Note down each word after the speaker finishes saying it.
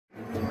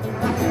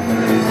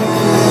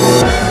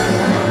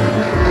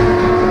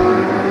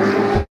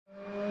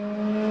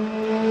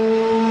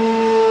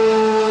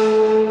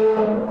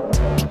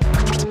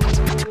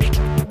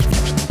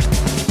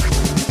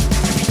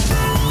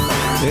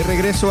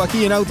nuevo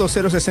aquí en Auto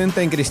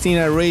 060 en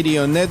Cristina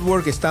Radio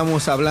Network.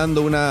 Estamos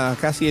hablando una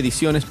casi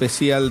edición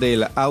especial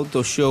del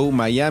Auto Show,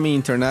 Miami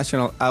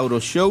International Auto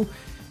Show,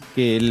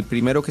 que el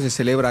primero que se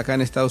celebra acá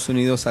en Estados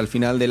Unidos al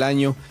final del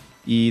año.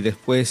 Y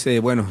después,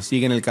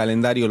 sigue en el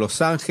calendario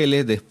Los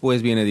Ángeles,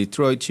 después viene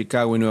Detroit,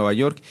 Chicago y Nueva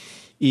York.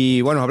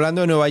 Y bueno,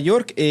 hablando de Nueva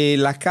York,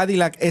 la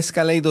Cadillac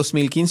Escalade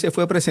 2015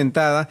 fue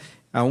presentada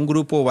a un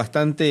grupo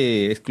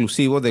bastante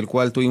exclusivo del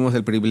cual tuvimos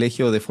el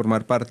privilegio de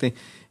formar parte.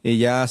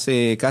 Ya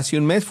hace casi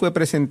un mes fue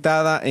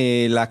presentada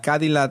la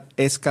Cadillac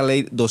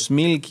Escalade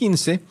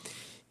 2015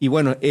 y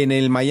bueno, en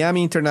el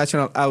Miami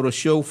International Auto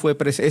Show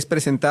es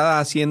presentada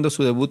haciendo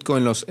su debut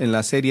en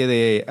la serie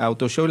de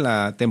Auto Show,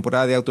 la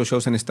temporada de Auto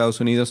Shows en Estados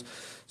Unidos.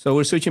 So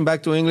we're switching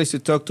back to English to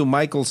talk to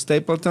Michael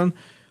Stapleton,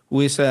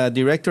 who is a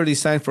director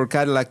design for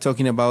Cadillac,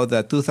 talking about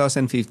the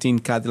 2015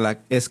 Cadillac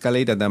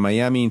Escalade at the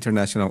Miami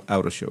International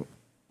Auto Show.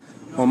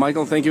 Well,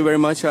 Michael, thank you very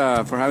much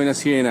for having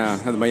us here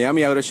at the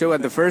Miami Auto Show,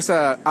 at the first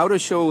auto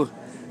show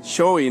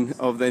showing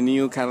of the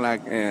new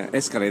Cadillac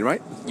Escalade,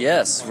 right?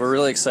 Yes, we're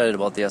really excited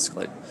about the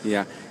Escalade.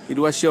 Yeah, it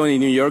was shown in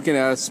New York in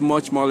a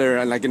much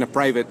smaller, like in a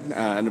private,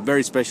 and a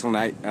very special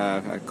night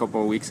a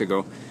couple of weeks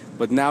ago.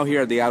 But now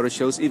here at the auto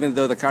shows, even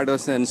though the car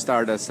doesn't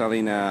start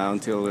selling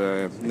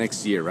until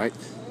next year, right?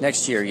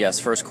 Next year, yes,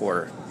 first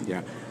quarter.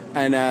 Yeah.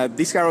 And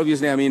this car,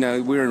 obviously, I mean,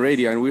 we're on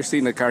radio, and we're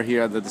seeing the car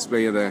here at the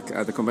display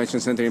at the convention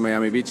center in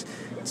Miami Beach.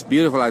 It's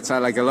beautiful outside,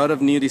 like a lot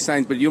of new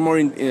designs, but you're more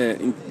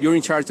you're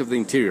in charge of the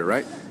interior,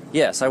 right?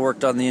 Yes, I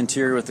worked on the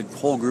interior with a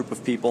whole group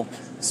of people.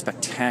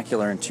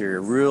 Spectacular interior,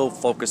 real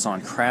focus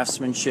on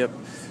craftsmanship.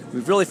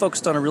 We've really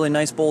focused on a really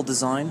nice, bold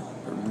design.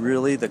 But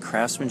really, the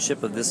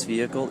craftsmanship of this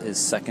vehicle is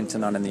second to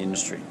none in the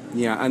industry.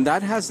 Yeah, and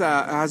that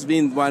has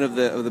been one of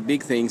the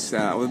big things,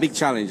 the big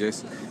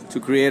challenges to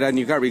create a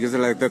new car, because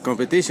like the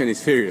competition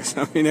is furious.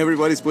 I mean,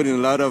 everybody's putting a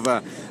lot of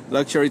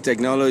luxury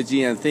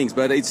technology and things,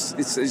 but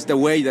it's the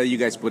way that you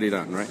guys put it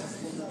on, right?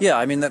 Yeah,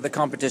 I mean, the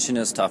competition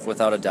is tough,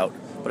 without a doubt.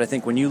 But I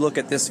think when you look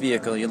at this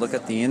vehicle, you look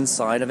at the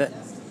inside of it,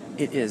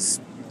 it is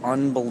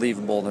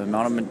unbelievable. The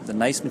amount of the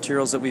nice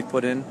materials that we've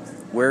put in,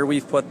 where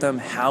we've put them,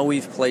 how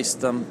we've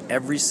placed them,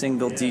 every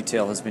single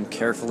detail has been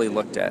carefully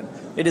looked at.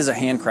 It is a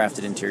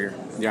handcrafted interior.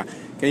 Yeah.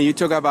 Can you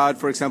talk about,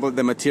 for example,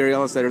 the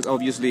materials? There's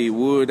obviously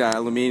wood,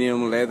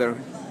 aluminum, leather.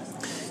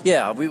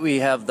 Yeah, we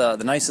have the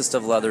nicest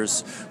of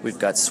leathers. We've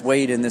got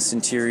suede in this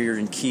interior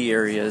in key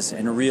areas,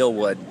 and real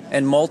wood,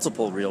 and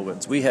multiple real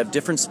woods. We have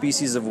different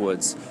species of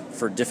woods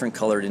for different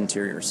colored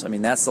interiors. I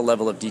mean, that's the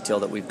level of detail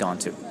that we've gone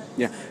to.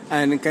 Yeah,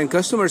 and can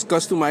customers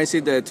customize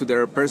it to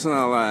their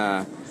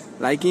personal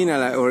liking,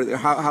 or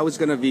how it's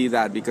going to be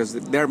that? Because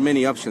there are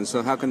many options,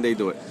 so how can they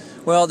do it?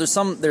 Well, there's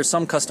some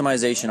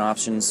customization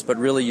options, but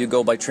really you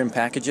go by trim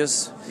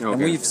packages, okay.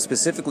 And we've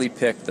specifically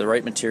picked the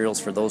right materials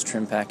for those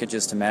trim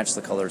packages to match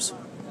the colors.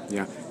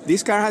 Yeah,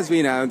 this car has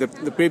been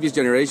the previous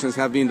generations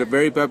have been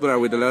very popular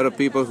with a lot of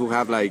people who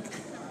have like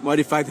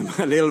modified them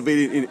a little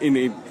bit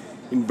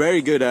in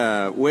very good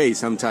ways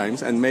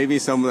sometimes, and maybe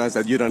some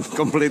that you don't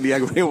completely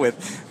agree with.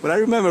 But I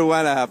remember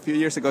one a few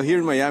years ago here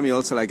in Miami,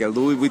 also like a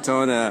Louis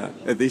Vuitton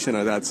edition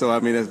of that. So I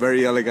mean, it's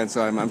very elegant.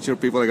 So I'm sure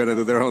people are going to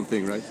do their own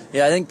thing, right?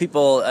 Yeah, I think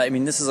people. I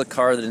mean, this is a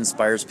car that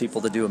inspires people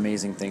to do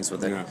amazing things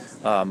with it. Yeah.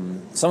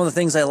 Some of the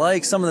things I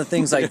like, some of the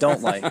things I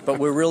don't like. But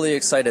we're really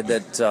excited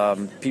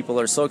that people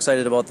are so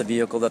excited about the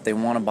vehicle that they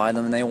want to buy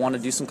them and they want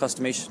to do some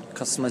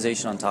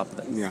customization on top of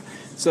it. Yeah.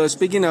 So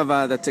speaking of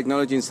the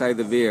technology inside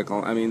the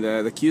vehicle, I mean,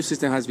 the Q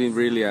system has been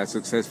really a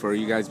success for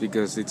you guys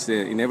because it's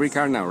in every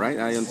car now, right?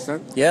 I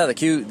understand. Yeah, the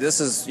Q.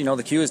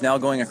 The Q is now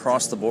going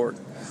across the board.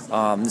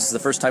 This is the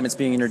first time it's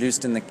being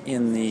introduced in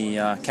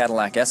the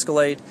Cadillac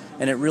Escalade,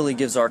 and it really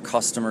gives our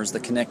customers the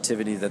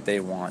connectivity that they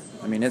want.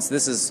 I mean,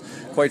 this is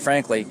quite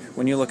frankly,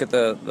 when you look at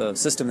the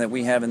system that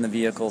we have in the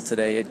vehicle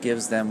today, it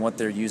gives them what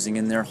they're using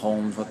in their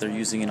homes, what they're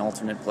using in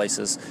alternate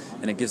places,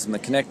 and it gives them the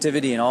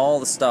connectivity and all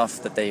the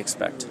stuff that they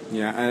expect.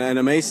 Yeah, and an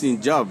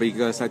amazing job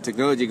because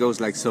technology goes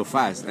like so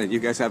fast, and you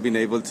guys have been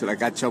able to like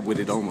catch up with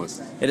it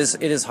almost. It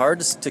is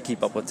hard to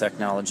keep up with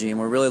technology, and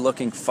we're really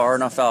looking far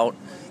enough out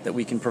that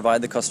we can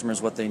provide the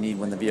customers what they need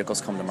when the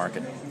vehicles come to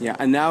market. Yeah,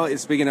 and now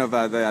speaking of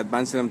the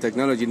advancement of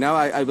technology, now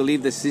I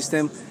believe the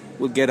system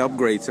will get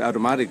upgrades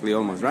automatically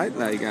almost, right?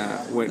 Like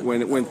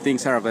when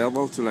things are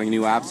available to like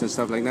new apps and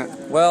stuff like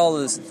that? Well,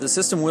 the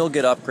system will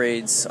get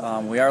upgrades.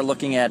 We are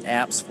looking at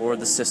apps for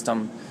the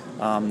system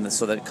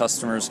so that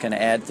customers can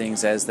add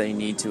things as they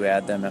need to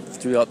add them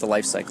throughout the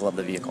life cycle of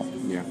the vehicle.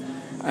 Yeah.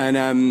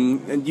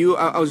 And you,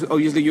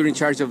 obviously you're in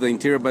charge of the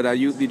interior, but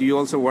did you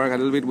also work a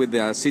little bit with the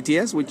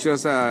CTS, which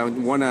just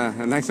won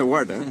a nice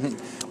award? Huh?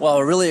 Well,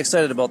 we're really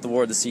excited about the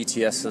award the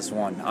CTS has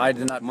won. I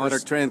did not Motor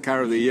Trend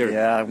Car of the Year.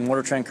 Yeah,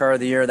 Motor Trend Car of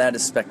the Year. That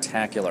is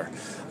spectacular.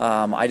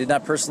 I did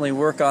not personally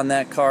work on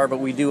that car, but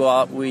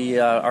we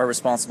are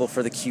responsible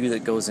for the queue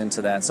that goes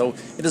into that. So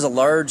it is a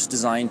large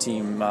design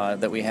team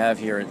that we have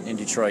here in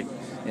Detroit,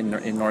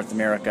 in North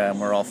America, and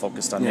we're all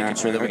focused on making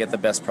sure that we get the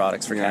best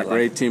products for Cadillac.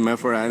 Great team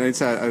effort, and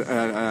it's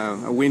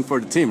a win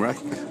for the team, right?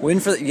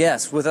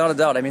 Yes, without a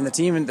doubt. I mean, the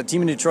team in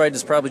Detroit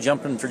is probably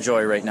jumping for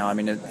joy right now. I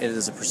mean, it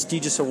is a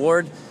prestigious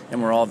award,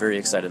 and we're all very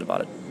excited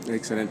about it.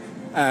 Excellent.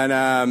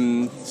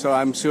 And so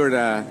I'm sure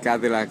the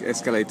Cadillac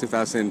Escalade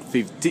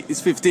 2015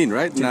 is 15,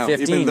 right? Now,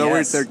 15, even though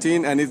yes. we're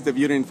 13 and it's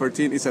debuting in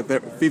 14, it's a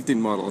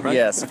 15 model, right?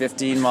 Yes,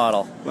 15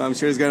 model. Well, I'm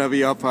sure it's going to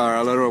be up a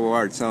lot of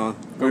awards. So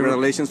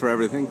congratulations for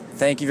everything.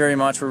 Thank you very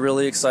much. We're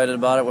really excited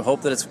about it. We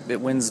hope that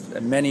it wins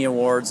many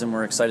awards, and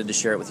we're excited to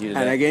share it with you today.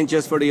 And again,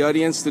 just for the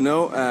audience to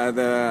know,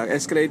 the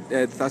Escalade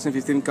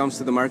 2015 comes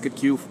to the market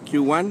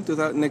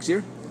Q1 next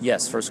year?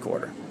 Yes, first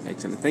quarter.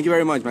 Excellent. Thank you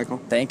very much, Michael.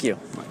 Thank you.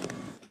 Bye.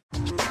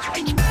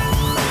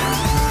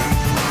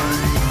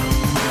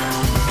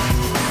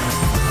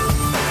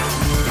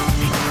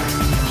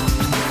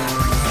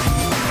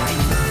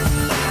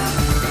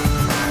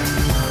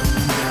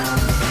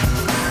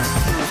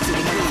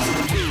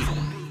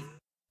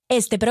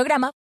 Este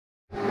programa